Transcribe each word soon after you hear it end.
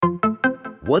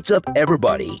What's up,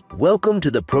 everybody? Welcome to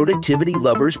the Productivity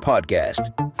Lovers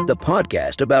Podcast, the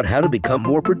podcast about how to become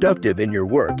more productive in your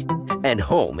work and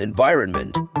home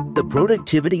environment. The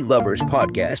Productivity Lovers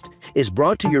Podcast is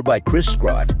brought to you by Chris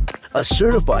Scrott, a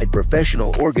certified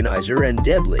professional organizer, and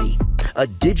Deb Lee, a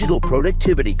digital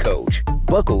productivity coach.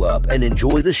 Buckle up and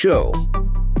enjoy the show.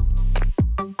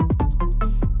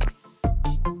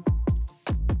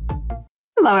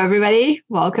 Hello, everybody.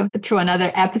 Welcome to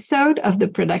another episode of the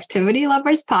Productivity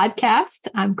Lovers Podcast.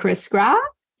 I'm Chris Scrott.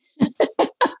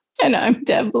 And I'm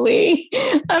Deb Lee.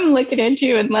 I'm looking at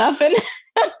you and laughing.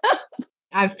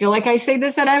 I feel like I say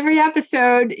this at every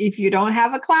episode. If you don't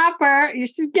have a clapper, you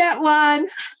should get one.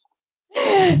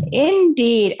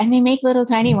 Indeed. And they make little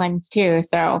tiny ones too.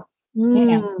 So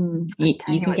you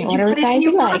can get whatever size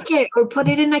you like. Or put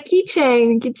it in a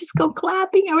keychain. You can just go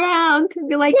clapping around and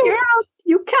be like, you're out.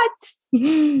 You cut.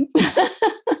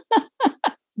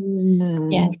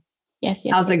 Yes.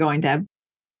 How's it going, Deb?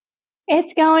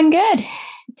 It's going good.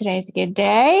 Today's a good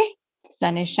day. The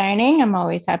sun is shining. I'm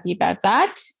always happy about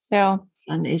that. So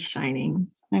Sun is shining.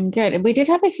 I'm good. We did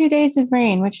have a few days of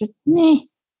rain, which is meh.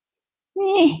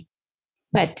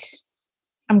 But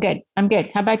I'm good.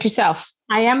 How about yourself?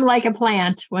 I am like a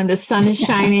plant. When the sun is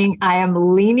shining, I am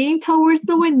leaning towards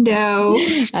the window.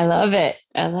 I love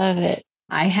it.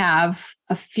 I have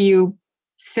a few.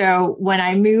 So when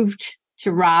I moved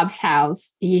to Rob's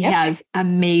house, he has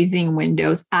amazing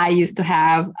windows. I used to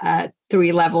have a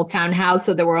 3-level townhouse,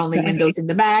 so there were only windows in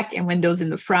the back and windows in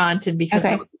the front. And because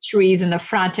of the trees in the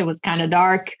front, it was kind of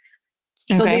dark.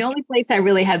 So the only place I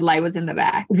really had light was in the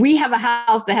back. We have a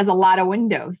house that has a lot of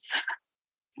windows.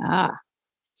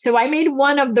 So I made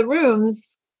one of the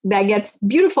rooms that gets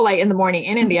beautiful light in the morning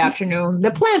and in the afternoon,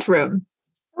 the plant room.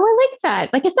 Oh, I like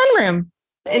that. Like a sunroom.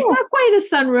 It's not quite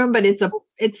a sunroom, but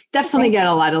it's definitely got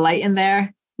a lot of light in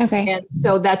there. Okay. And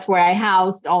so that's where I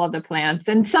housed all of the plants.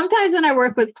 And sometimes when I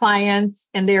work with clients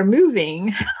and they're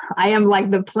moving, I am like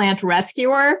the plant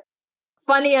rescuer.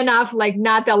 Funny enough, like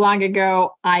not that long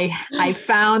ago, I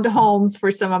found homes for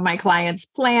some of my clients'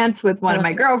 plants with one of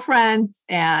my girlfriends.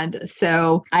 And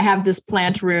so I have this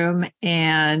plant room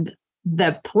and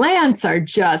the plants are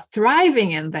just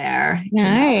thriving in there.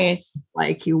 Nice. You know,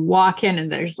 like you walk in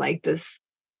and there's like this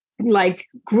like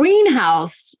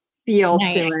greenhouse feel to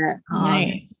it.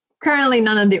 Nice. Currently,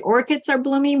 none of the orchids are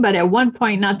blooming, but at one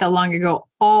point, not that long ago,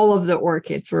 all of the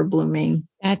orchids were blooming.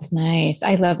 That's nice.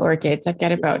 I love orchids. I've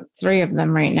got about 3 of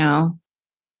them right now.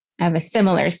 I have a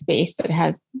similar space that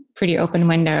has pretty open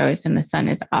windows and the sun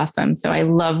is awesome. So I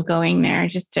love going there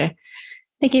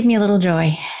they give me a little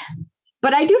joy.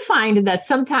 But I do find that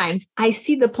sometimes I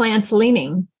see the plants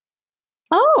leaning.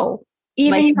 Oh,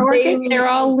 even your orchids, they're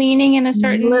all leaning in a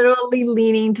certain... Literally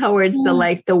leaning towards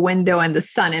the window and the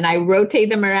sun. And I rotate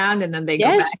them around and then they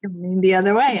go back and lean the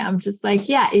other way. I'm just like,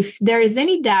 if there is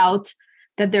any doubt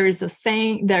that there is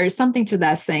something to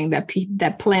that saying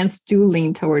that plants do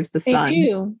lean towards the sun. They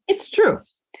do. It's true.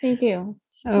 They do.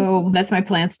 So that's my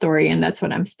plant story and that's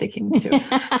what I'm sticking to.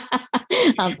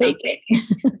 I'll take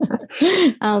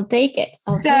it. I'll take it.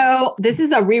 So this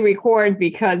is a re-record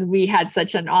because we had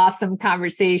such an awesome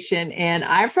conversation and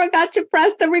I forgot to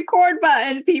press the record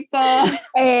button, people.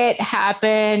 It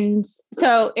happens.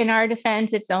 So in our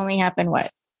defense, it's only happened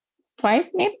what?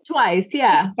 Twice, maybe? Twice,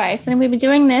 yeah. Twice. And we've been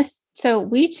doing this. So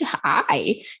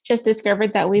I just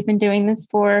discovered that we've been doing this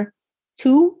for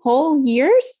 2 whole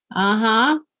years.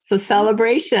 So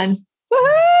celebration.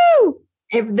 Woohoo!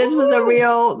 If this was a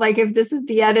real, if this is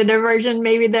the edited version,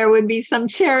 maybe there would be some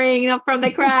cheering from the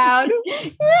crowd.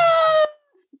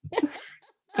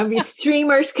 There'll be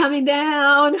streamers coming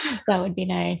down. That would be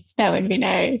nice.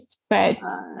 But,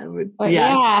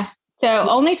 yeah. So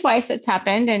only twice it's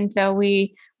happened. And so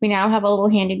we now have a little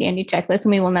handy dandy checklist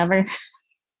and we will never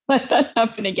let that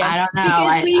happen again. I don't know.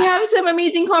 Because we have some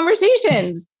amazing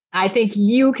conversations. I think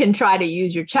you can try to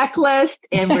use your checklist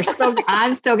and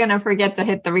I'm still going to forget to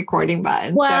hit the recording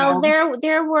button. Well,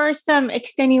 there were some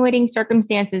extenuating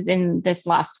circumstances in this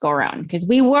last go around because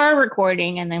we were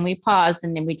recording and then we paused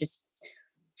and then we just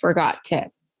forgot to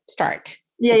start.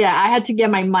 Yeah. I had to get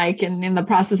my mic and in the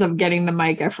process of getting the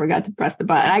mic, I forgot to press the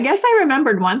button. I guess I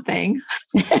remembered one thing.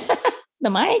 The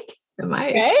mic.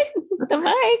 Right? The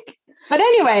mic. But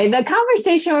anyway, the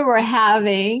conversation we were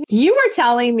having, you were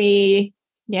telling me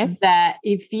that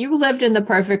if you lived in the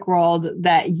perfect world,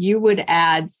 that you would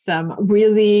add some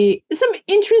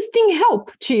interesting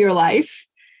help to your life.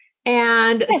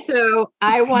 And so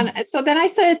then I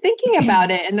started thinking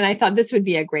about it and then I thought this would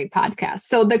be a great podcast.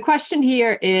 So the question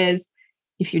here is,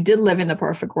 if you did live in the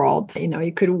perfect world,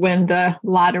 you could win the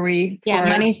lottery.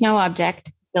 Money's no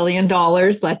object. billion,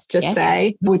 let's just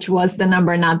say, which was the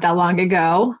number not that long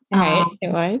ago. Right,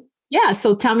 it was. Yeah.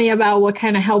 So tell me about what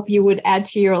kind of help you would add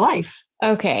to your life.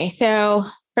 Okay. So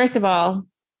first of all,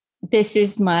 this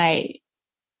is my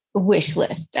wish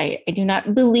list. I do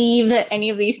not believe that any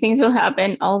of these things will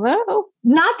happen, although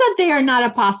not that they are not a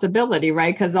possibility,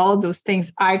 right? Because all of those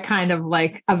things are kind of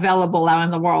like available out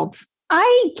in the world.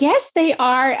 I guess they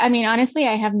are. I mean, honestly,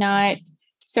 I have not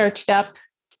searched up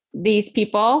these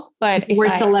people, but we're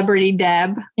Celebrity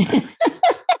Deb.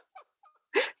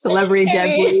 Celebrity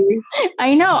Deb.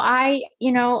 I know.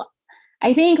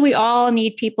 I think we all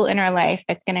need people in our life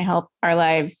that's going to help our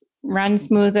lives run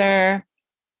smoother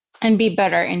and be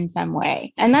better in some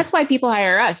way. And that's why people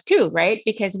hire us too, right?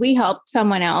 Because we help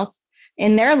someone else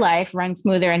in their life run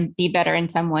smoother and be better in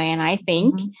some way. And I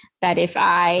think that if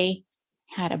I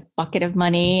had a bucket of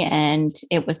money and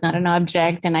it was not an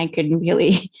object and I could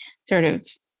really sort of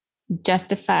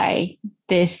justify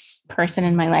this person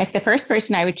in my life, the first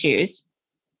person I would choose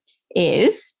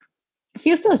is, I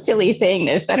feel so silly saying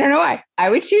this. I don't know why. I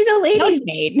would choose a lady's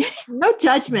maid. No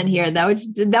judgment here. That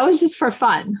was just for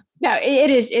fun. No, it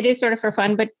is sort of for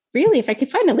fun, but really, if I could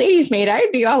find a lady's maid,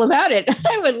 I'd be all about it.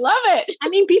 I would love it. I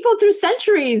mean, people through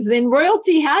centuries in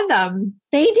royalty had them.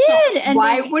 They did. So and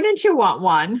why wouldn't you want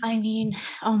one? I mean,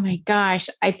 oh my gosh,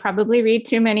 I probably read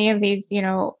too many of these,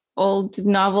 old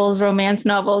novels, romance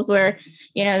novels where,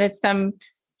 that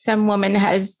some woman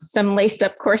has some laced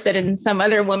up corset and some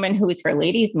other woman who is her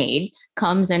lady's maid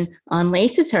comes and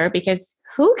unlaces her, because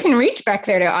who can reach back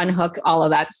there to unhook all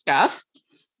of that stuff?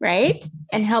 Right?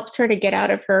 And helps her to get out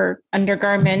of her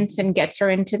undergarments and gets her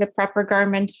into the proper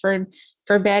garments for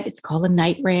bed. It's called a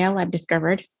night rail, I've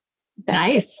discovered.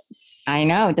 Nice. I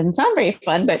know. It doesn't sound very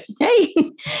fun, but hey.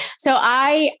 So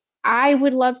I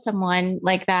would love someone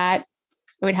like that.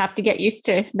 I would have to get used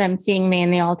to them seeing me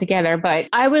and the all together, but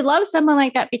I would love someone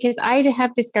like that because I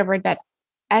have discovered that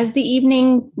as the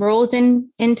evening rolls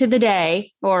into the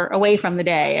day, or away from the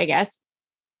day, I guess,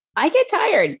 I get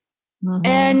tired.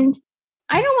 And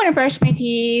I don't want to brush my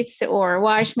teeth or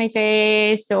wash my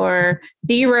face or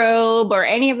derobe or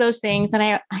any of those things. And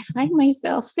I find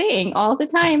myself saying all the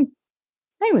time,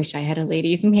 I wish I had a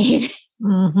lady's maid.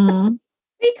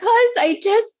 Because I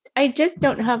just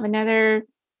don't have another,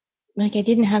 like I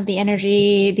didn't have the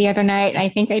energy the other night. I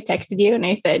think I texted you and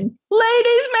I said,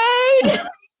 lady's maid.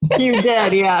 You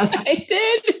did, yes. I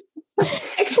did.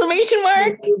 Exclamation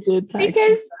mark. You did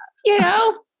because,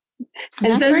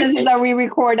 and since this is how we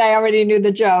record, I already knew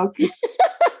the joke.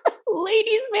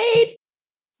 Lady's maid.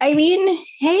 I mean,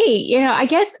 hey, I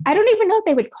guess I don't even know if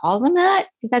they would call them that,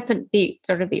 because that's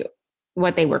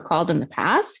what they were called in the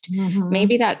past.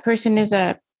 Maybe that person is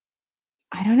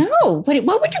I don't know.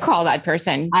 What would you call that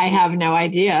person? I have no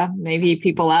idea. Maybe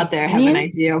people out there have an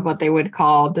idea of what they would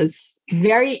call this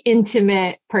very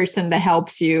intimate person that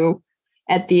helps you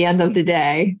at the end of the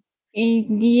day.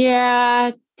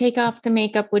 Yeah. Take off the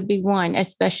makeup would be one,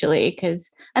 especially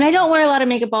and I don't wear a lot of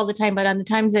makeup all the time, but on the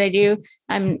times that I do,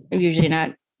 I'm usually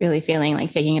not really feeling like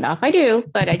taking it off. I do,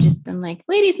 but I'm like,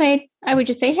 lady's maid. I would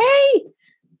just say, hey,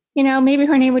 maybe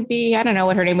her name would be, I don't know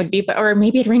what her name would be, or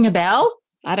maybe it'd ring a bell.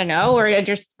 I don't know, or I'd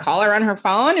just call her on her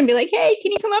phone and be like, hey,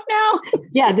 can you come up now?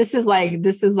 Yeah, this is like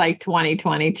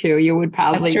 2022. You would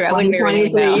probably,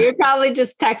 2023, you'd probably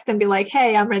just text and be like,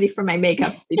 hey, I'm ready for my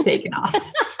makeup to be taken off.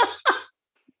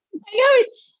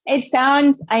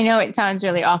 I know it sounds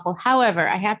really awful. However,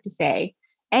 I have to say,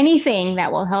 anything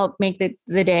that will help make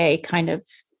the day kind of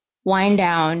wind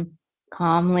down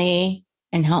calmly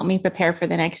and help me prepare for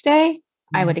the next day,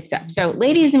 I would accept. So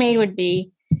lady's maid would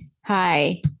be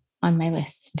high on my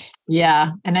list.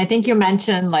 Yeah. And I think you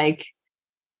mentioned like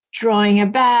drawing a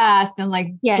bath and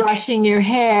like brushing your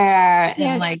hair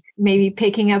and like maybe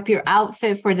picking up your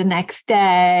outfit for the next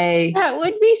day. That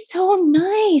would be so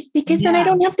nice, because then I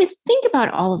don't have to think about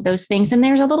all of those things. And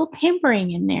there's a little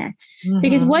pampering in there.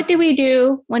 Because what do we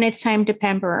do when it's time to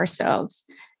pamper ourselves?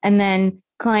 And then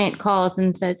client calls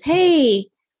and says, hey,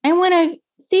 I want to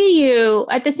see you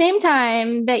at the same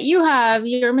time that you have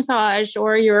your massage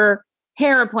or your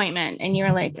hair appointment. And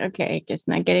you're like, okay, I guess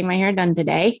not getting my hair done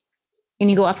today. And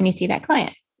you go off and you see that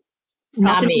client.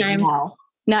 Not me. No.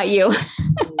 Not you.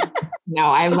 No,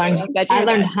 I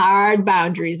learned hard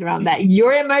boundaries around that.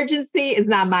 Your emergency is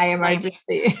not my emergency.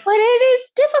 But it is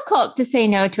difficult to say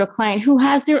no to a client who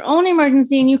has their own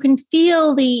emergency, and you can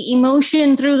feel the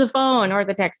emotion through the phone or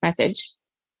the text message.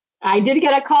 I did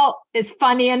get a call. It's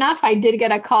funny enough. I did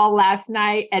get a call last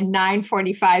night at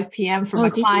 9:45 p.m. from a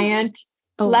client.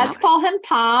 Let's call him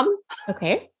Tom.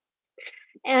 Okay.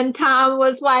 And Tom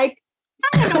was like,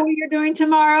 I don't know what you're doing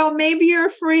tomorrow. Maybe you're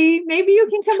free. Maybe you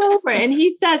can come over. And he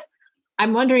says,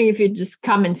 I'm wondering if you'd just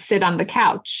come and sit on the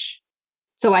couch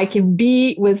so I can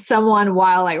be with someone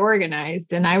while I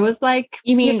organized. And I was like,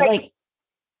 You mean like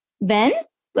then?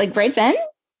 Like right then?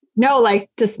 no, like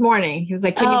this morning. He was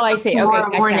like, can you I come see. tomorrow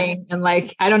Okay, gotcha. morning? And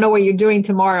like, I don't know what you're doing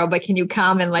tomorrow, but can you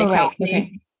come and like help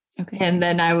me? Okay. And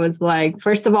then I was like,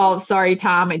 first of all, sorry,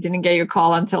 Tom, I didn't get your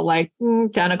call until like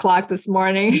 10 o'clock this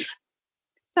morning.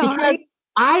 Because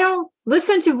I don't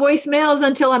listen to voicemails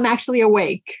until I'm actually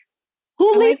awake.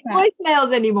 Who leaves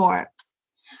voicemails anymore?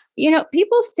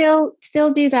 People still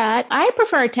do that. I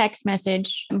prefer a text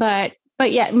message, but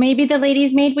yeah, maybe the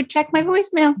lady's maid would check my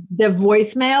voicemail. The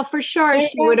voicemail for sure.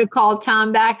 She would have called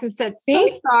Tom back and said,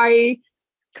 so sorry.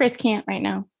 Chris can't right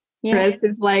now. Yeah. Chris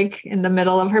is like in the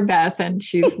middle of her bath and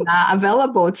she's not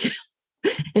available to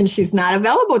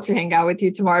hang out with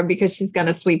you tomorrow because she's going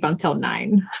to sleep until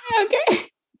 9. Okay.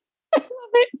 I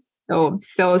love it. Oh,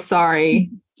 so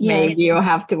sorry. Yes. Maybe you'll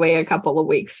have to wait a couple of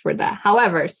weeks for that.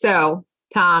 However, so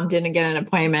Tom didn't get an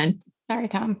appointment. Sorry,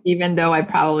 Tom. Even though I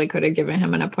probably could have given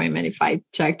him an appointment if I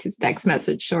checked his text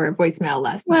message or voicemail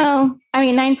last night. Well, I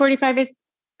mean, 9:45 is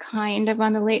kind of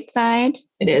on the late side.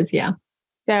 It is, yeah.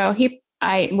 So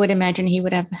I would imagine he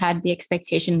would have had the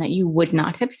expectation that you would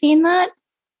not have seen that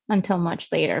until much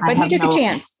later. But he took a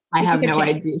chance. I have no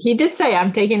idea. He did say,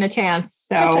 I'm taking a chance.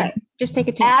 So just take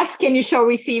a chance. Ask and you shall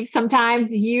receive.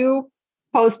 Sometimes you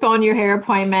postpone your hair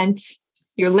appointment.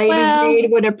 Your lady's maid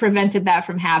would have prevented that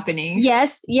from happening.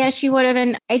 Yes, she would have.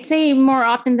 And I'd say more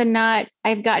often than not,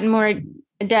 I've gotten more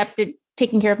adept at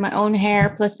taking care of my own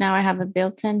hair. Plus now I have a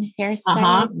built-in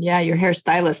hairstylist. Yeah, your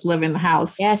hairstylist live in the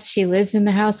house. Yes, she lives in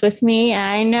the house with me.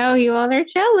 I know you all are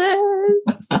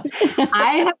jealous.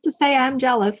 I have to say I'm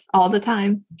jealous all the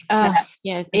time. Oh,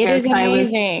 yes, it is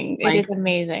amazing. It is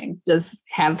amazing. Just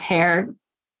have hair.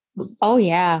 Oh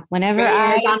yeah. Whenever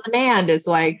on demand is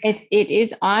like it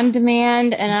is on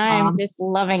demand and I'm just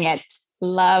loving it.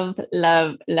 Love.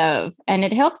 And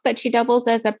it helps that she doubles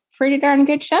as a pretty darn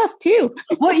good chef too.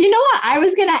 Well, you know what? I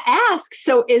was going to ask.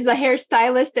 So is a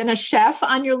hairstylist and a chef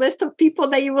on your list of people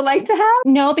that you would like to have?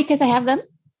 No, because I have them.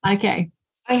 Okay.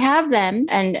 I have them.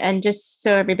 And just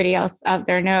so everybody else out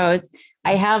there knows,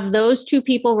 I have those two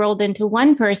people rolled into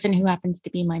one person who happens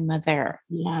to be my mother.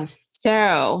 Yes.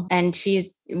 So, and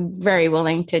she's very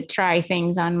willing to try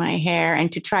things on my hair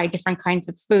and to try different kinds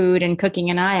of food and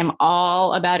cooking. And I am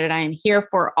all about it. I am here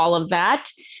for all of that.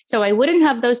 So I wouldn't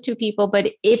have those two people,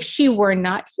 but if she were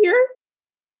not here.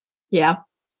 Yeah.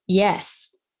 Yes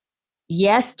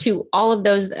to all of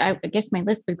those. I guess my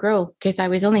list would grow because I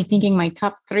was only thinking my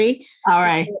top 3. All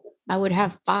right. I would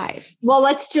have 5. Well,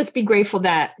 let's just be grateful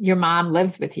that your mom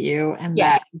lives with you and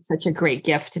that it's such a great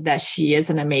gift that she is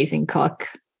an amazing cook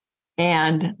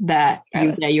and that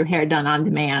you get your hair done on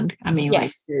demand. I mean,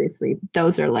 like seriously,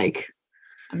 those are like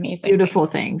amazing, beautiful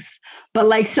things. But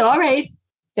like, so, all right.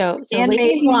 So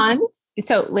ladies one.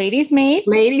 So ladies maid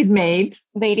or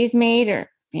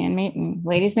handmaid and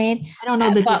ladies maid. I don't know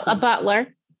a butler.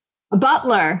 A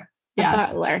butler. Yes. A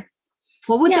butler.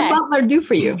 What would the butler do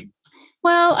for you?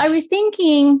 Well, I was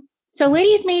thinking, so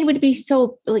ladies maid would be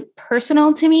so like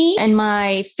personal to me and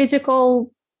my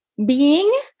physical being,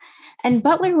 and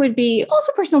butler would be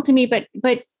also personal to me, but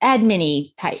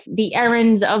admin-y type, the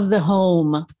errands of the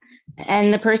home,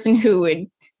 and the person who would,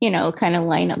 kind of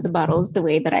line up the bottles the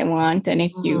way that I want. And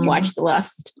if you watch the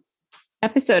last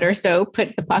episode or so,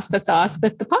 put the pasta sauce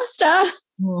with the pasta,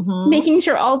 making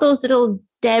sure all those little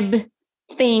Deb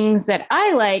things that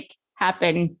I like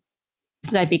happen.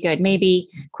 That'd be good. Maybe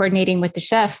coordinating with the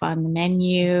chef on the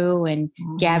menu and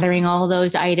gathering all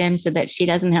those items so that she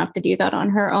doesn't have to do that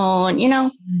on her own.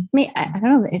 I don't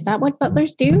know. Is that what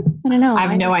butlers do? I don't know. I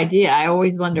have no idea. I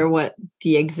always wonder what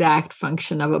the exact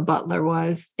function of a butler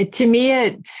was. To me,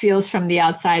 it feels from the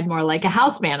outside more like a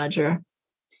house manager.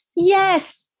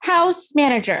 Yes. House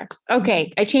manager.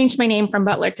 Okay. I changed my name from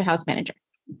butler to house manager.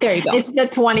 There you go. It's the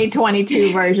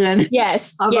 2022 version.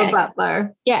 Yes. Of a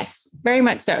butler. Yes, very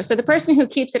much so. So the person who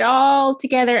keeps it all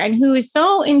together and who is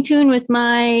so in tune with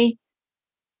my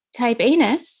type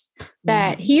A-ness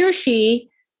that he or she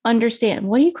understand.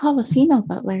 What do you call a female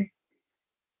butler?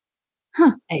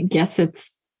 I guess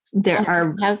house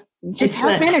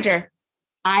manager.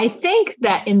 I think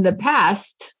that in the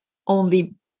past,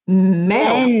 only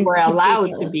males were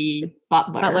allowed to be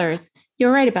butlers.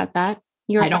 You're right about that.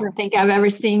 I don't think I've ever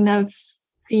seen a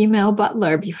female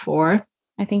butler before.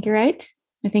 I think you're right.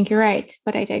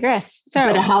 But I digress.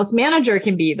 But a house manager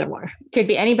can be either one. Could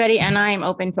be anybody, and I'm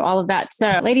open to all of that.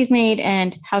 So ladies maid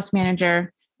and house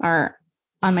manager are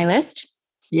on my list.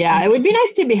 Yeah, it would be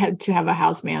nice to have a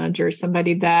house manager,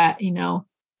 somebody that,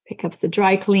 pick up the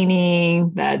dry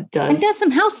cleaning, that And does some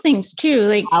house things too.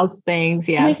 Like house things.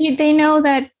 Yes. like they know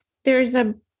that there's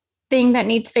a thing that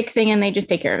needs fixing and they just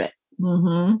take care of it.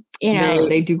 Mm-hmm. You know,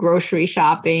 They do grocery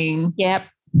shopping. yep.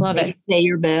 Love it. Pay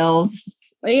your bills.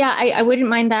 Yeah, I wouldn't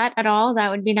mind that at all.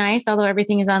 That would be nice, although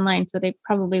everything is online, so they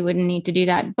probably wouldn't need to do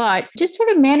that. But just sort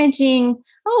of managing,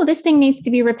 oh, this thing needs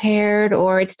to be repaired,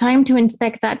 or it's time to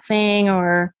inspect that thing,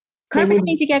 or carpets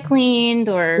need to get cleaned,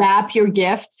 or wrap your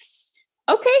gifts.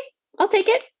 Okay, I'll take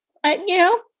it.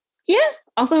 Yeah.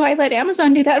 Although I let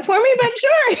Amazon do that for me, but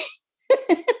sure.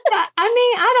 Yeah, I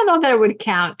mean, I don't know that I would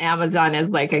count Amazon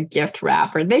as like a gift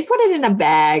wrapper. They put it in a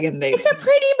bag and it's a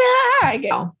pretty bag.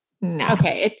 No.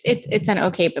 Okay, it's an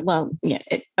okay, but well, yeah,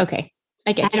 okay.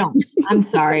 I get you. I'm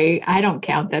sorry. I don't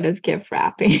count that as gift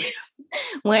wrapping.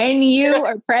 When you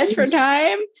are pressed for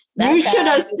time, you should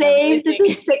have saved the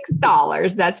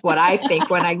 $6. That's what I think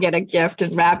when I get a gift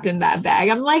and wrapped in that bag.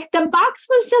 I'm like, the box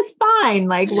was just fine.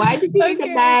 Like, why did you make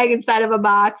a bag inside of a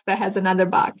box that has another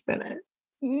box in it?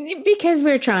 Because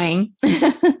we're trying.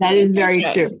 That is very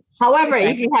true. However,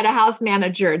 if you had a house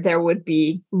manager, there would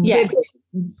be there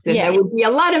would be a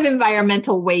lot of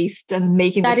environmental waste and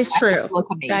making that is true.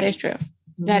 That is true.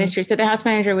 Mm-hmm. That is true. So the house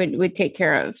manager would take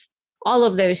care of all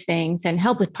of those things and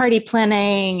help with party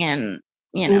planning and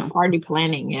party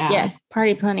planning. Yeah. Yes,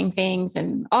 party planning things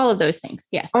and all of those things.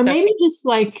 Yes. Or maybe just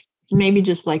like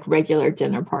regular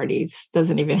dinner parties.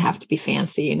 Doesn't even have to be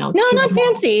fancy, No, not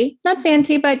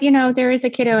fancy, but there is a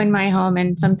kiddo in my home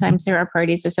and sometimes there are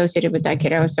parties associated with that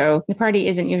kiddo. So the party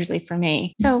isn't usually for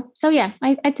me. So yeah,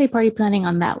 I'd say party planning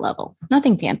on that level.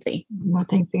 Nothing fancy.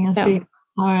 So,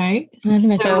 all right.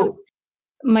 So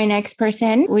my next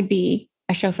person would be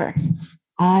a chauffeur.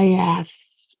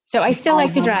 Yes. So I still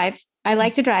like to drive. I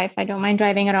like to drive. I don't mind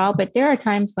driving at all, but there are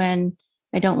times when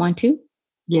I don't want to.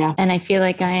 Yeah. And I feel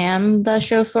like I am the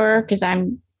chauffeur because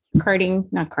I'm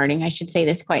not carting. I should say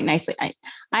this quite nicely.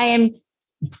 I am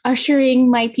ushering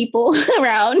my people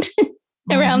around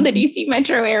the DC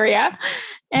metro area.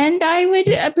 And I would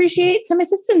appreciate some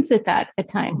assistance with that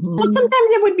at times. Well, sometimes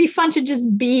it would be fun to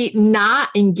just be not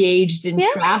engaged in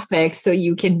traffic so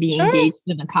you can be engaged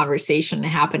in a conversation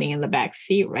happening in the back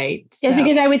seat, right? Yes,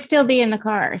 because I would still be in the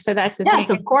car. So that's the thing. Yes,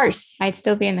 of course. I'd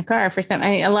still be in the car for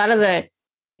a lot of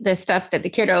the stuff that the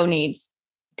kiddo needs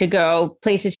to go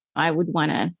places. I would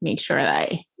want to make sure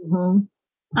that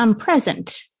I'm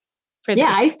present.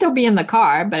 I still be in the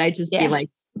car, but I just be like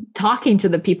talking to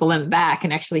the people in the back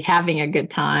and actually having a good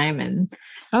time and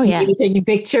maybe taking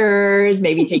pictures,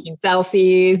 maybe taking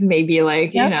selfies, maybe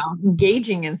like,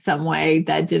 engaging in some way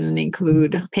that didn't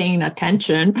include paying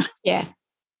attention. Yeah.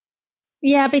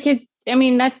 Yeah, because I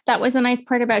mean, that was a nice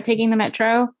part about taking the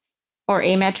metro or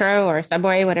a metro or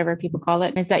subway, whatever people call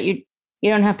it, is that you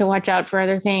don't have to watch out for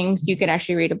other things. You could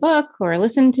actually read a book or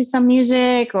listen to some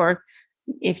music, or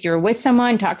if you're with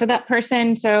someone, talk to that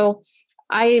person. So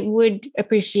I would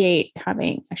appreciate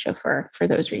having a chauffeur for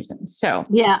those reasons. So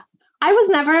yeah, I was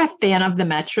never a fan of the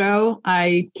metro.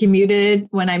 I commuted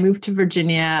when I moved to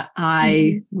Virginia.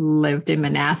 I lived in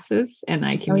Manassas and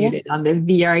I commuted on the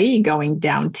VRE going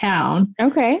downtown.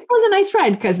 Okay. It was a nice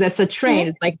ride because that's a train.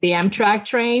 It's like the Amtrak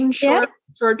train, short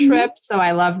trip. So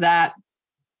I love that.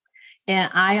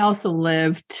 And I also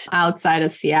lived outside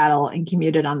of Seattle and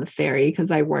commuted on the ferry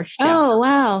because I worked down. Oh,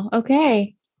 wow.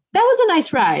 Okay. That was a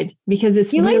nice ride because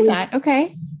it's really like that.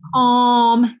 Okay.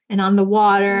 Calm and on the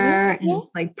water and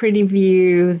it's like pretty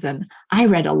views. And I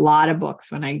read a lot of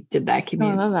books when I did that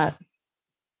commute. Oh, I love that.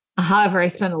 However, I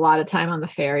spent a lot of time on the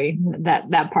ferry.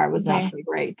 That part was not so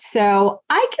great. So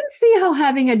I can see how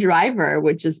having a driver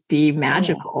would just be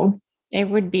magical. It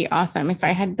would be awesome if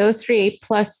I had those three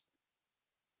plus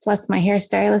my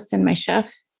hairstylist and my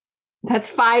chef. That's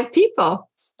 5 people.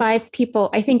 5 people.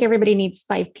 I think everybody needs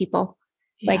 5 people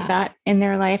like that in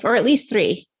their life, or at least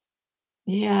 3.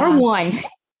 Yeah. Or 1.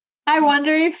 I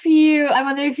wonder if you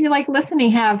like listening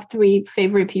have 3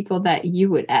 favorite people that you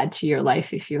would add to your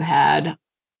life if you had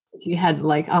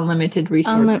like unlimited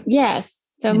resources.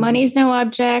 Yes. So money's no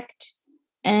object.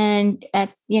 And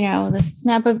at, the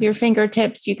snap of your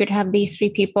fingertips, you could have these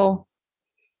 3 people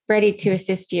ready to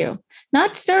assist you,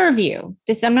 not serve you.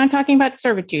 I'm not talking about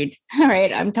servitude. All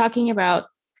right. I'm talking about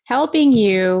helping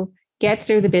you get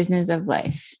through the business of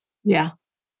life. Yeah.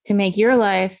 To make your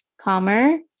life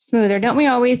calmer, smoother. Don't we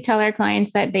always tell our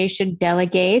clients that they should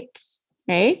delegate,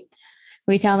 right?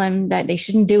 We tell them that they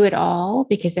shouldn't do it all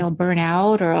because they'll burn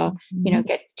out or,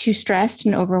 get too stressed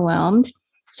and overwhelmed.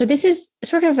 So this is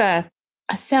sort of a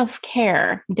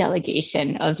self-care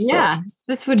delegation of sorts. Yeah,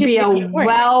 this would be a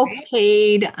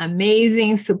well-paid,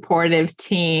 amazing, supportive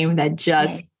team that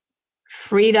just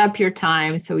freed up your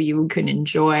time so you can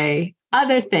enjoy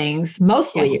other things,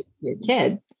 mostly Yes. your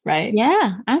kid, right?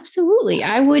 Yeah, absolutely.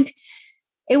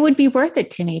 It would be worth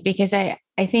it to me because I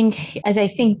think as I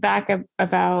think back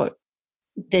about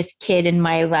this kid in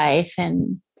my life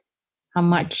and how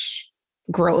much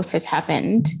growth has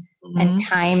happened and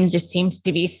time just seems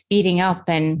to be speeding up.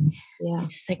 And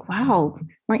it's just like, wow,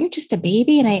 weren't you just a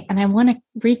baby? And I want to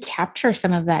recapture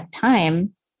some of that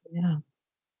time. Yeah.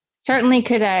 Certainly,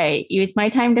 could I use my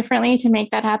time differently to make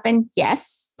that happen?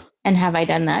 Yes. And have I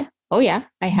done that? Oh, yeah,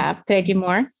 I have. Could I do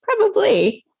more?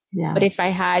 Probably. Yeah. But if I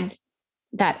had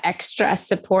that extra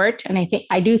support, and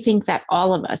I do think that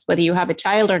all of us, whether you have a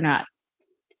child or not,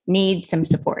 need some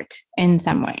support in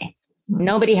some way.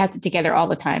 Nobody has it together all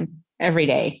the time, every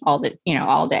day, all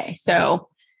day. So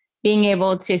being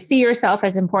able to see yourself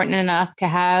as important enough to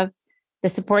have the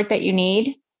support that you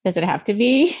need. Does it have to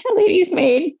be a lady's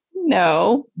maid?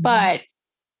 No, but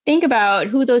think about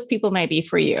who those people might be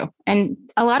for you. And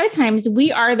a lot of times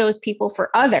we are those people for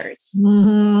others.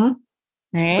 Mm-hmm.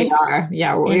 Right? We are.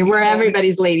 Yeah. We're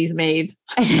everybody's lady's maid.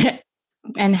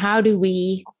 And how do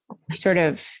we sort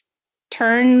of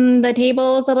turn the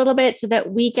tables a little bit so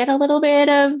that we get a little bit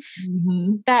of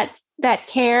that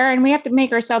care? And we have to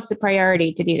make ourselves a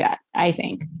priority to do that, I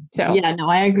think. So yeah, no,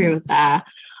 I agree with that.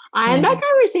 And that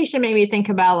conversation made me think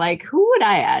about like, who would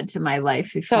I add to my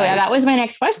life? That was my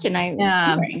next question.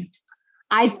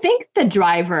 I think the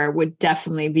driver would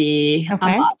definitely be a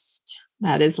must.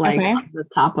 That is like on the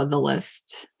top of the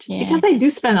list, just because I do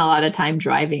spend a lot of time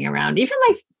driving around, even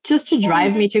like just to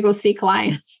drive me to go see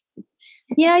clients.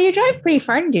 Yeah, you drive pretty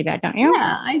far to do that, don't you?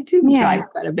 Yeah, I do drive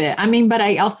quite a bit. I mean, but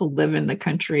I also live in the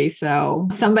country. So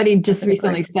somebody just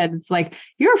recently said, it's like,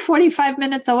 you're 45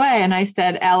 minutes away. And I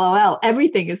said, LOL,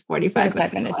 everything is 45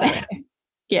 minutes away.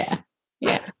 Yeah.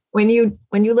 Yeah. When you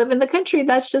live in the country,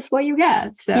 that's just what you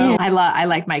get. So I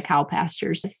like my cow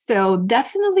pastures. So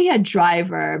definitely a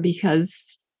driver,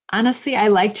 because honestly, I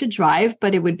like to drive,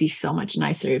 but it would be so much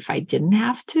nicer if I didn't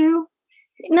have to.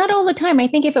 Not all the time. I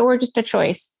think if it were just a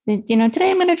choice, today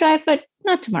I'm going to drive, but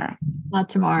not tomorrow. Not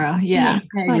tomorrow. Yeah,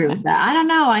 I agree with that. I don't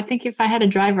know. I think if I had a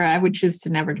driver, I would choose to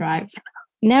never drive.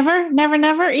 Never.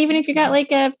 Even if you got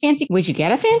like a fancy, would you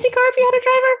get a fancy car if you had a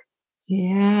driver?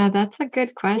 Yeah, that's a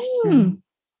good question.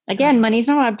 Again, money's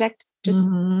no object. Just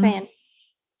saying.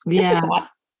 Yeah.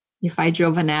 If I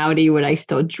drove an Audi, would I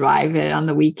still drive it on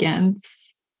the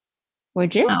weekends?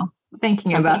 Would you? No,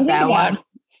 thinking about that one.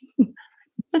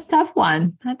 A tough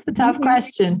one. That's a tough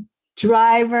question.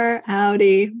 Driver,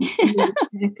 Audi.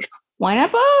 Why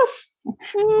not both?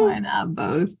 Why not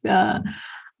both?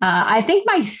 I think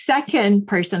my second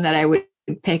person that I would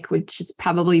pick would just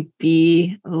probably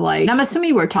be like, I'm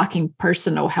assuming we're talking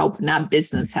personal help, not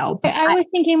business help. I was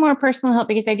thinking more personal help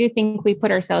because I do think we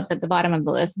put ourselves at the bottom of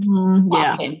the list.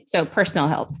 Yeah. So personal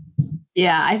help.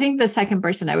 Yeah. I think the second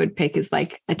person I would pick is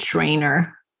like a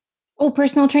trainer. Oh,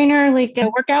 personal trainer, like a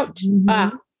workout.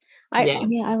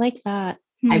 I like that.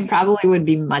 I probably would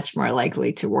be much more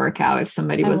likely to work out if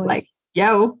somebody was like,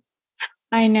 yo.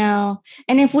 I know.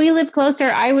 And if we lived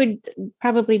closer, I would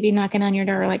probably be knocking on your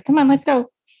door like, come on, let's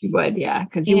go. You would, yeah.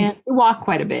 Because you walk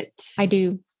quite a bit. I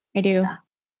do. Yeah.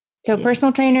 So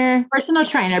personal trainer. Personal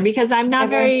trainer, because I'm not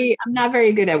very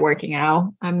good at working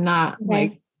out. I'm not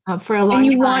like for a long time.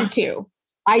 And you want to.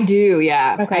 I do,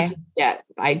 yeah. Okay.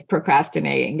 I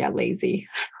procrastinate and get lazy.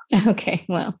 Okay,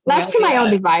 well. Left to my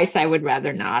own device, I would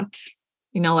rather not.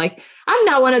 Like I'm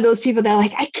not one of those people that are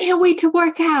like, I can't wait to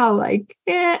work out. Like,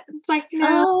 it's like,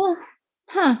 no.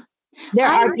 There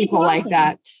are people like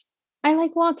that. I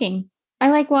like walking. I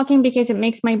like walking because it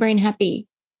makes my brain happy.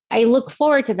 I look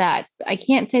forward to that. I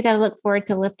can't say that I look forward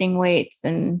to lifting weights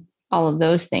and all of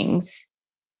those things.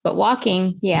 But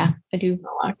walking, I do.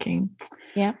 Walking.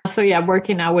 Yeah. So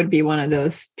working out would be one of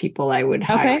those people I would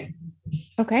hire.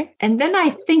 Okay. And then I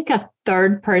think a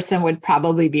third person would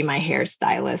probably be my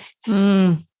hairstylist.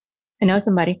 I know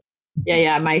somebody.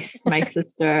 Yeah. My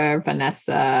sister,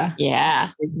 Vanessa.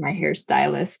 Yeah. Is my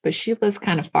hairstylist, but she lives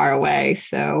kind of far away.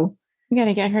 So you got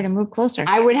to get her to move closer.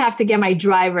 I would have to get my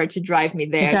driver to drive me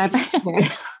there.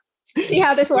 See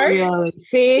how this works? Really?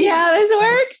 See how this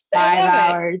works?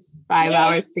 5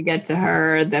 hours to get to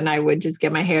her. Then I would just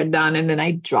get my hair done. And then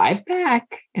I drive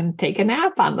back and take a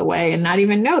nap on the way and not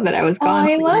even know that I was gone.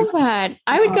 I love that.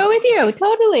 I would go with you.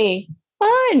 Totally.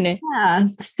 Fun. Yeah.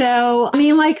 So, I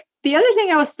mean, like the other thing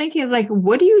I was thinking is like,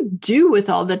 what do you do with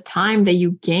all the time that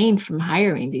you gain from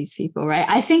hiring these people? Right.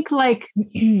 I think like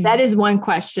that is one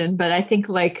question, but I think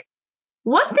like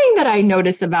one thing that I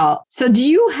notice about, so do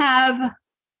you have,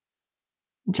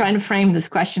 I'm trying to frame this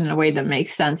question in a way that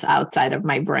makes sense outside of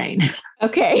my brain.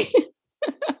 Okay.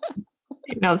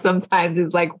 sometimes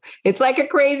it's like a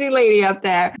crazy lady up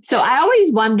there. So I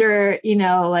always wonder,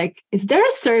 like, is there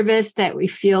a service that we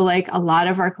feel like a lot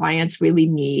of our clients really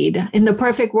need in the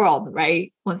perfect world,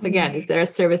 right? Once again, is there a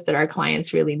service that our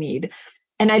clients really need?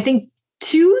 And I think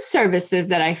two services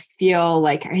that I feel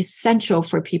like are essential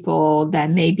for people that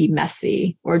may be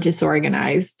messy or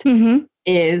disorganized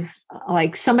is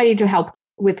like somebody to help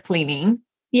with cleaning.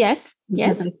 Yes.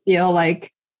 Because I feel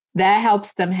like that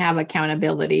helps them have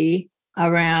accountability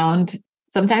around.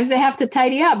 Sometimes they have to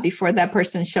tidy up before that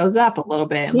person shows up a little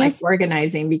bit. And like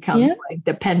organizing becomes like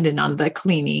dependent on the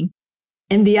cleaning.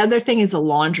 And the other thing is a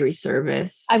laundry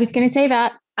service. I was going to say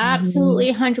that.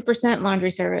 Absolutely 100% laundry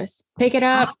service. Pick it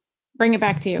up. Bring it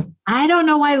back to you. I don't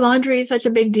know why laundry is such a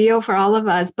big deal for all of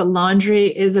us, but laundry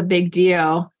is a big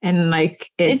deal. And like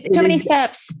it's too many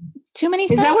steps. Too many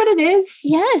steps. Is that what it is?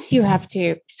 Yes, you have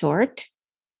to sort.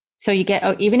 So you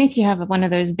get, even if you have one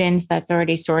of those bins that's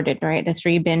already sorted, right? The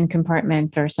 3-bin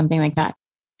compartment or something like that.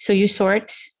 So you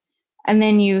sort and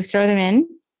then you throw them in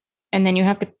and then you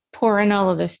have to pour in all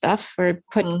of this stuff or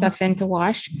put stuff in to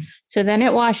wash. So then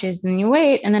it washes, then you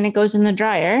wait, and then it goes in the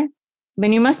dryer.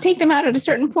 Then you must take them out at a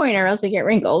certain point or else they get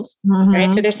wrinkled,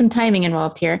 right? So there's some timing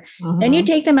involved here. Then you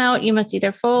take them out. You must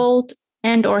either fold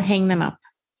and or hang them up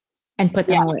and put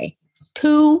them away.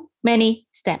 Too many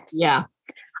steps. Yeah.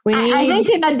 I think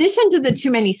in addition to the too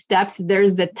many steps,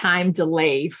 there's the time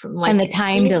delay from like, and the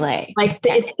time delay. Like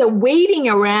it's the waiting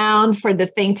around for the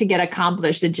thing to get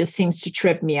accomplished that just seems to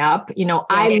trip me up.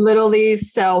 I literally,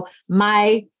 so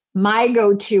my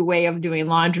go-to way of doing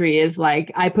laundry is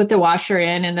like, I put the washer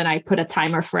in and then I put a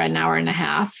timer for an hour and a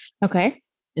half. Okay.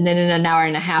 And then in an hour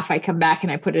and a half, I come back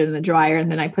and I put it in the dryer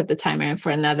and then I put the timer in for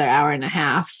another hour and a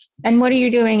half. And what are you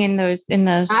doing in those?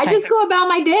 I just go about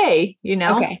my day,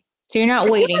 Okay. So you're not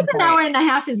waiting. An hour and a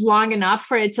half is long enough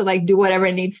for it to like do whatever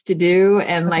it needs to do.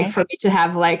 And like for me to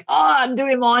have like, I'm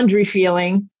doing laundry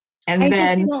feeling. And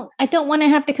I don't want to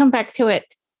have to come back to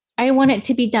it. I want it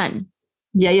to be done.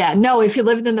 Yeah. No, if you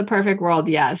lived in the perfect world,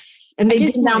 yes. And they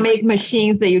do now make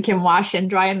machines that you can wash and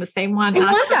dry in the same one.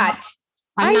 I want that.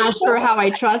 I'm not sure how I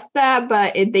trust that,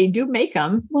 but they do make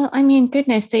them. Well, I mean,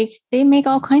 goodness, they make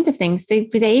all kinds of things.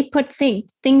 They put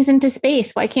things into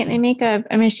space. Why can't they make a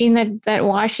machine that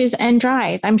washes and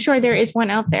dries? I'm sure there is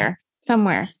one out there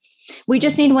somewhere. We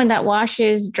just need one that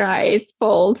washes, dries,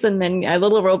 folds, and then a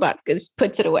little robot just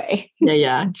puts it away.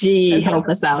 Yeah. GE, help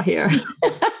us out here.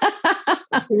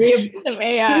 Should we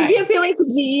be appealing to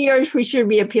GE or we should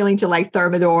be appealing to like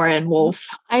Thermador and Wolf?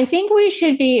 I think we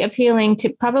should be appealing to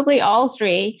probably all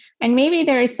three. And maybe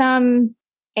there's some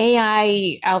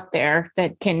AI out there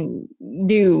that can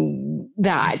do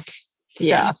that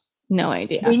stuff. No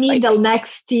idea. We need the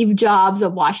next Steve Jobs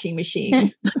of washing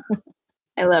machines.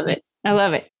 I love it.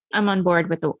 I'm on board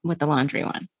with the laundry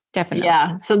one. Definitely.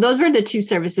 Yeah. So those were the two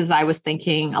services I was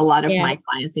thinking a lot of my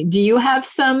clients need. Do you have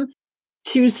some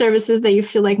two services that you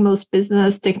feel like most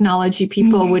business technology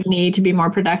people would need to be more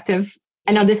productive?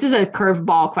 I know this is a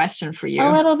curveball question for you.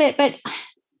 A little bit, but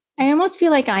I almost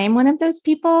feel like I am one of those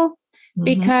people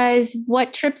because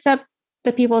what trips up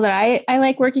the people that I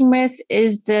like working with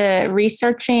is the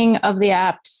researching of the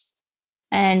apps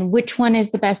and which one is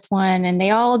the best one. And they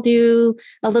all do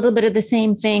a little bit of the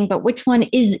same thing, but which one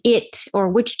is it? Or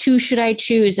which two should I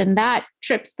choose? And that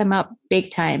trips them up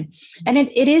big time. And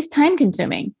it is time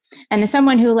consuming. And as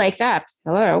someone who likes apps,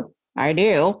 hello, I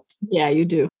do. Yeah, you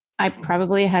do. I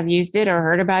probably have used it or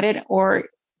heard about it, or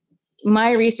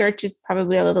my research is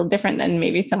probably a little different than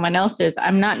maybe someone else's.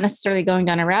 I'm not necessarily going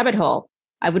down a rabbit hole.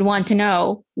 I would want to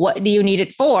know, what do you need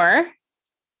it for?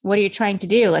 What are you trying to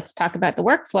do? Let's talk about the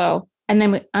workflow. And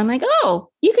then I'm like,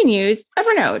 you can use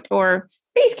Evernote or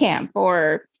Basecamp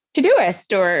or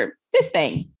Todoist or this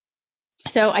thing.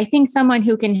 So I think someone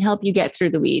who can help you get through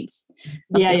the weeds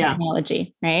of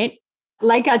technology, right?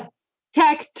 Like a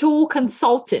tech tool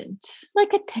consultant.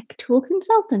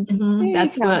 Mm-hmm.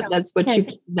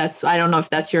 That's I don't know if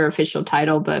that's your official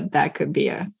title, but that would be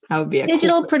a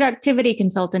digital productivity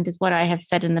consultant is what I have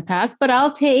said in the past, but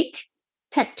I'll take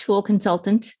tech tool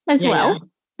consultant as well. Yeah.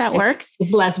 That works.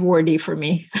 It's less wordy for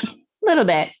me. Little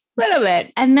bit.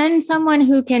 And then someone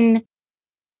who can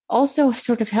also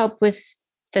sort of help with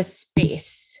the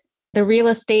space, the real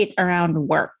estate around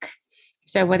work.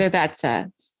 So whether that's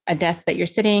a desk that you're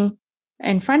sitting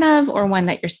in front of or one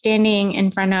that you're standing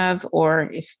in front of, or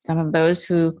if some of those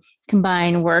who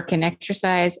combine work and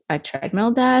exercise, a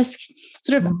treadmill desk,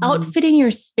 sort of outfitting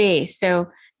your space. So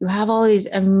you have all these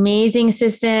amazing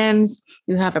systems,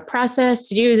 you have a process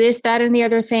to do this, that, and the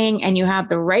other thing, and you have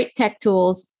the right tech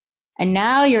tools, And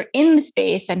now you're in the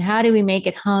space, and how do we make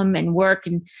it hum and work?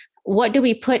 And what do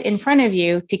we put in front of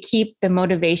you to keep the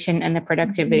motivation and the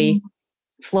productivity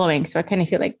flowing? So I kind of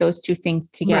feel like those two things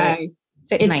together. Right.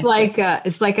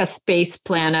 It's like a space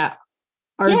planner,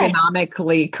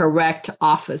 ergonomically correct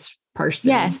office person.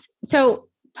 Yes. So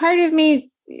part of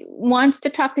me wants to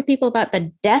talk to people about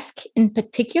the desk in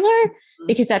particular,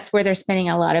 because that's where they're spending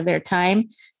a lot of their time.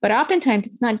 But oftentimes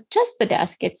it's not just the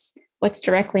desk, it's what's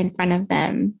directly in front of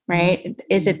them, right?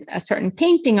 Is it a certain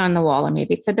painting on the wall, or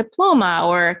maybe it's a diploma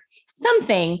or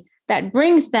something that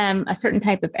brings them a certain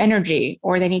type of energy,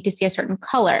 or they need to see a certain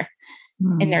color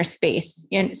in their space.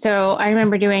 And so I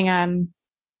remember doing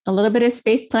a little bit of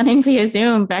space planning via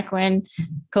Zoom back when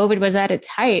COVID was at its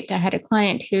height. I had a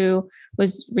client who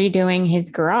was redoing his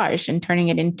garage and turning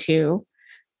it into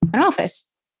an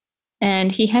office.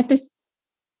 And he had this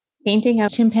painting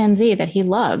of a chimpanzee that he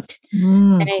loved.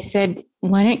 And I said,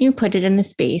 why don't you put it in the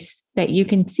space that you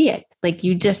can see it? Like,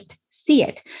 you just see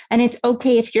it. And it's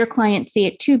okay if your clients see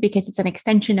it too, because it's an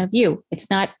extension of you. It's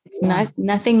not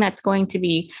nothing that's going to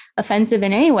be offensive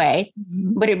in any way,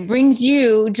 but it brings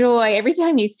you joy every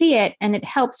time you see it, and it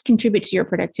helps contribute to your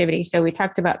productivity. So we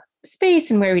talked about space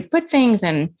and where we'd put things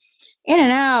and in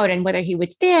and out, and whether he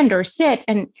would stand or sit.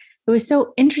 And it was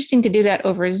so interesting to do that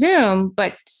over Zoom,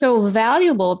 but so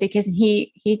valuable because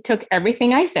he took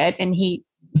everything I said and he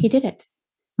did it.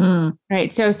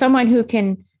 Right. So someone who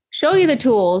can show you the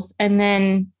tools and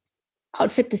then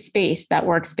outfit the space, that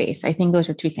workspace. I think those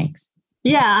are two things.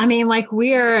 Yeah. I mean, like,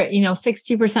 we're,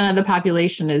 60% of the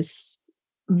population is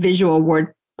visual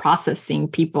word processing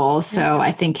people. So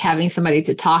I think having somebody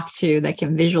to talk to that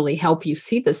can visually help you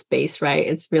see the space, right?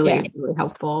 It's really, really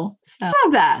helpful. So I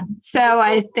love that. So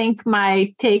I think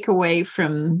my takeaway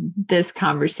from this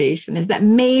conversation is that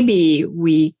maybe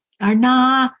we are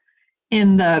not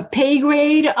in the pay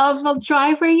grade of a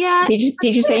driver yet.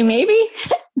 Did you say maybe?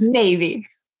 Maybe.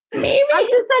 I'm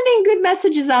just sending good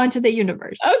messages out into the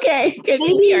universe. Okay. Good.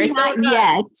 Maybe not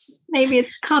yet. Maybe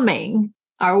it's coming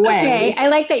our way. Okay. I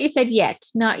like that you said yet,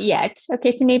 not yet.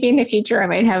 Okay. So maybe in the future I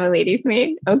might have a ladies'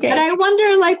 maid. Okay. But I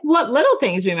wonder, like, what little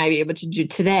things we might be able to do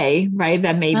today, right?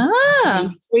 That may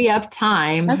free up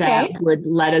time that would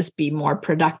let us be more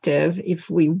productive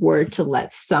if we were to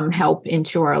let some help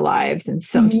into our lives in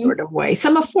some sort of way,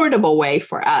 some affordable way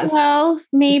for us. Well,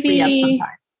 maybe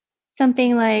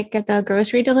something like the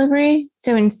grocery delivery.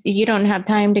 So you don't have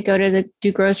time to go to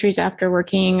do groceries after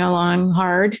working a long,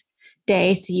 hard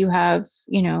day. So you have,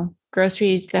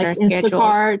 groceries that are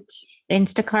scheduled.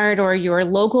 Instacart, or your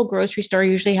local grocery store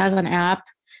usually has an app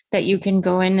that you can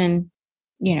go in and,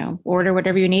 order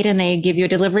whatever you need, and they give you a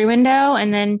delivery window,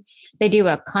 and then they do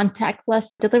a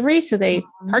contactless delivery. So they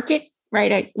park it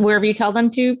right at wherever you tell them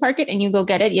to park it, and you go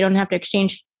get it. You don't have to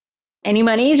exchange any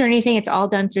monies or anything. It's all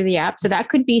done through the app. So that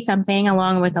could be something,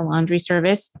 along with a laundry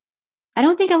service. I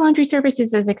don't think a laundry service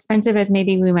is as expensive as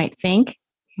maybe we might think.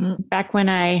 Back when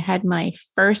I had my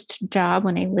first job,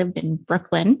 when I lived in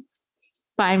Brooklyn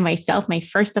by myself, my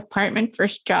first apartment,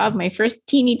 first job, my first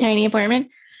teeny tiny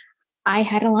apartment, I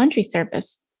had a laundry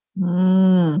service.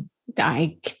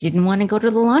 I didn't want to go to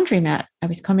the laundromat. I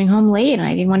was coming home late and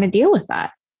I didn't want to deal with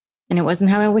that. And it wasn't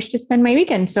how I wished to spend my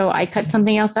weekend. So I cut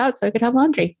something else out so I could have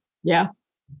laundry. Yeah.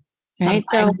 Right.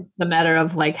 Sometimes it's a matter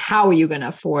of, like, how are you going to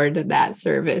afford that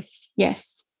service?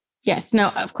 Yes. No,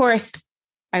 of course,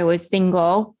 I was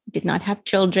single, did not have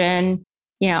children.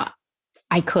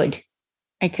 I could.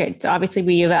 So obviously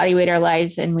we evaluate our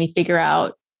lives and we figure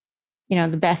out,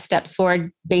 the best steps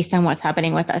forward based on what's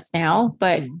happening with us now.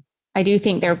 But I do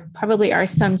think there probably are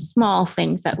some small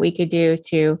things that we could do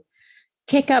to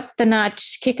kick up the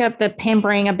notch, kick up the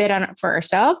pampering a bit for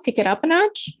ourselves, kick it up a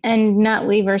notch, and not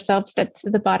leave ourselves at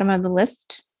the bottom of the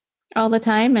list all the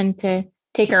time, and to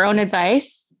take our own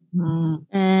advice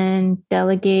and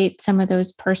delegate some of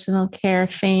those personal care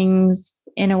things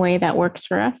in a way that works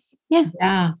for us.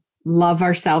 Yeah. Love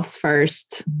ourselves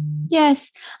first. Yes.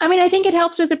 I mean, I think it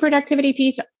helps with the productivity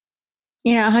piece,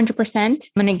 100%.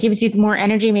 And it gives you more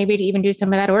energy, maybe to even do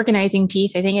some of that organizing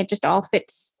piece. I think it just all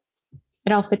fits.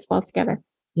 It all fits well together.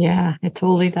 Yeah, it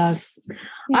totally does.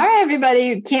 Yeah. All right,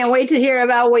 everybody. Can't wait to hear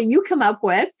about what you come up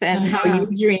with and how you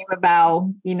dream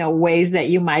about, ways that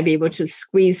you might be able to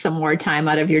squeeze some more time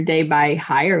out of your day by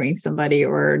hiring somebody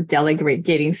or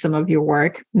delegating some of your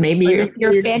work. Maybe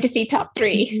your fantasy top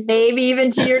 3. Maybe even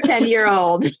to your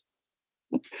 10-year-old.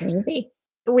 Maybe.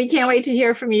 We can't wait to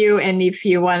hear from you. And if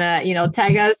you want to,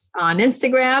 tag us on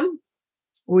Instagram,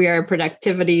 we are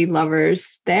Productivity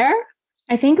Lovers there.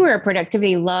 I think we're a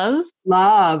productivity love,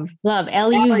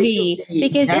 LUV,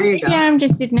 because Instagram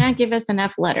just did not give us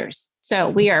enough letters. So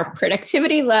we are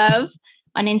Productivity Love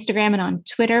on Instagram and on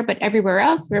Twitter, but everywhere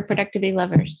else, we're Productivity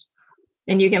Lovers.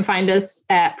 And you can find us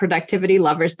at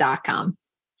productivitylovers.com.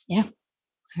 Yeah.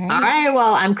 All right.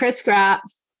 Well, I'm Chris Scrapp.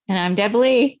 And I'm Deb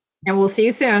Lee. And we'll see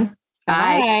you soon.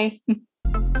 Bye.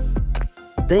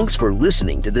 Thanks for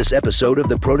listening to this episode of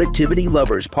the Productivity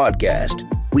Lovers podcast.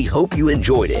 We hope you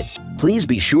enjoyed it. Please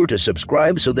be sure to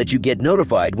subscribe so that you get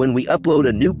notified when we upload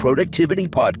a new productivity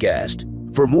podcast.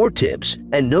 For more tips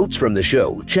and notes from the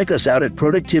show, check us out at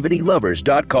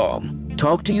productivitylovers.com.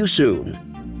 Talk to you soon.